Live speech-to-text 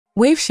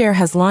Waveshare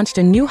has launched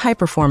a new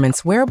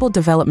high-performance wearable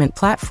development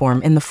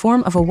platform in the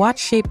form of a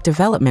watch-shaped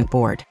development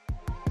board.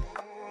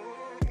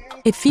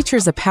 It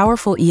features a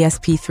powerful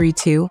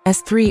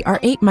ESP32-S3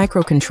 R8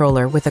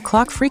 microcontroller with a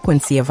clock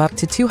frequency of up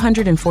to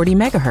 240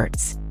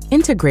 MHz,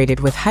 integrated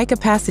with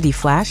high-capacity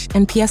flash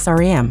and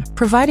PSRAM,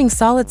 providing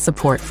solid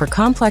support for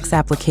complex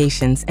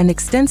applications and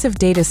extensive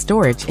data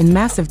storage in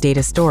massive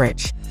data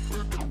storage.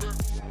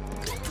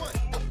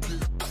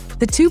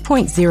 The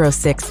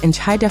 2.06-inch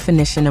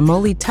high-definition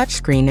AMOLED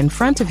touchscreen in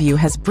front of you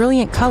has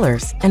brilliant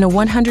colors and a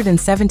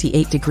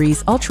 178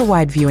 degrees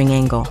ultra-wide viewing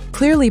angle,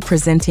 clearly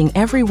presenting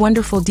every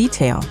wonderful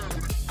detail.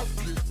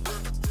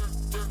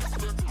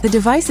 The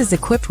device is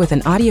equipped with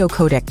an audio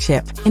codec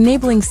chip,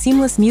 enabling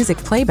seamless music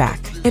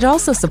playback. It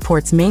also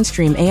supports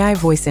mainstream AI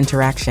voice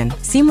interaction,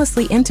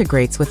 seamlessly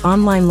integrates with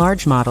online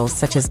large models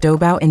such as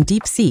Doubao and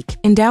DeepSeek,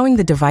 endowing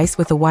the device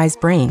with a wise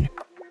brain.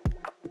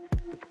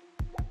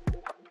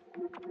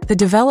 The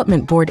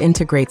development board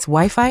integrates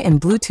Wi-Fi and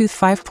Bluetooth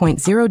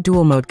 5.0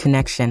 dual-mode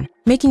connection,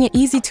 making it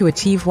easy to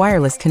achieve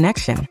wireless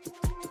connection.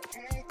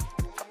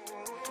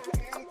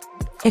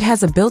 It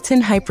has a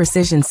built-in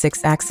high-precision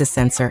 6-axis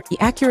sensor to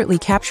accurately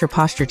capture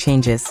posture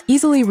changes,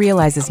 easily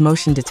realizes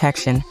motion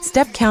detection,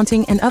 step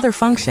counting, and other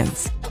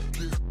functions.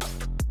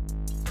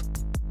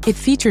 It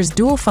features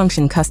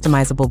dual-function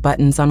customizable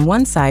buttons on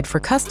one side for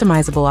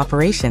customizable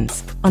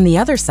operations. On the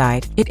other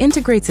side, it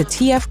integrates a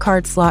TF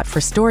card slot for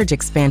storage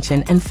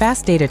expansion and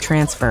fast data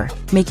transfer,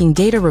 making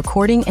data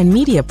recording and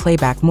media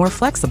playback more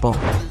flexible.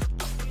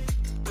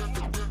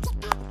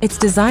 Its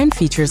design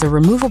features a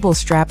removable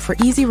strap for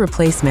easy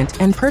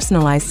replacement and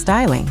personalized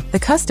styling. The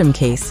custom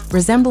case,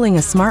 resembling a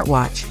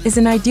smartwatch, is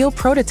an ideal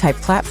prototype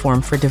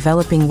platform for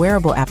developing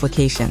wearable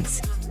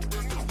applications.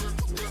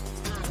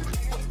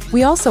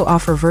 We also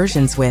offer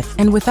versions with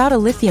and without a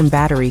lithium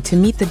battery to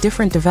meet the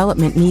different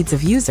development needs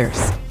of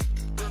users.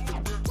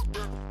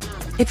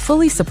 It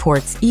fully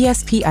supports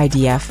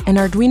ESP32-S3 and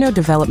Arduino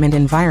development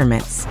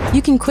environments.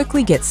 You can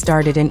quickly get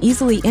started and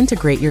easily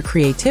integrate your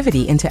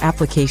creativity into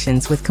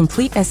applications with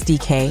complete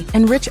SDK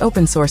and rich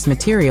open-source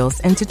materials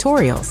and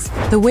tutorials.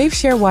 The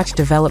Waveshare Watch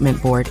Development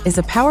Board is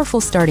a powerful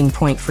starting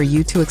point for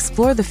you to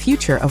explore the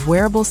future of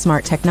wearable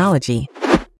smart technology.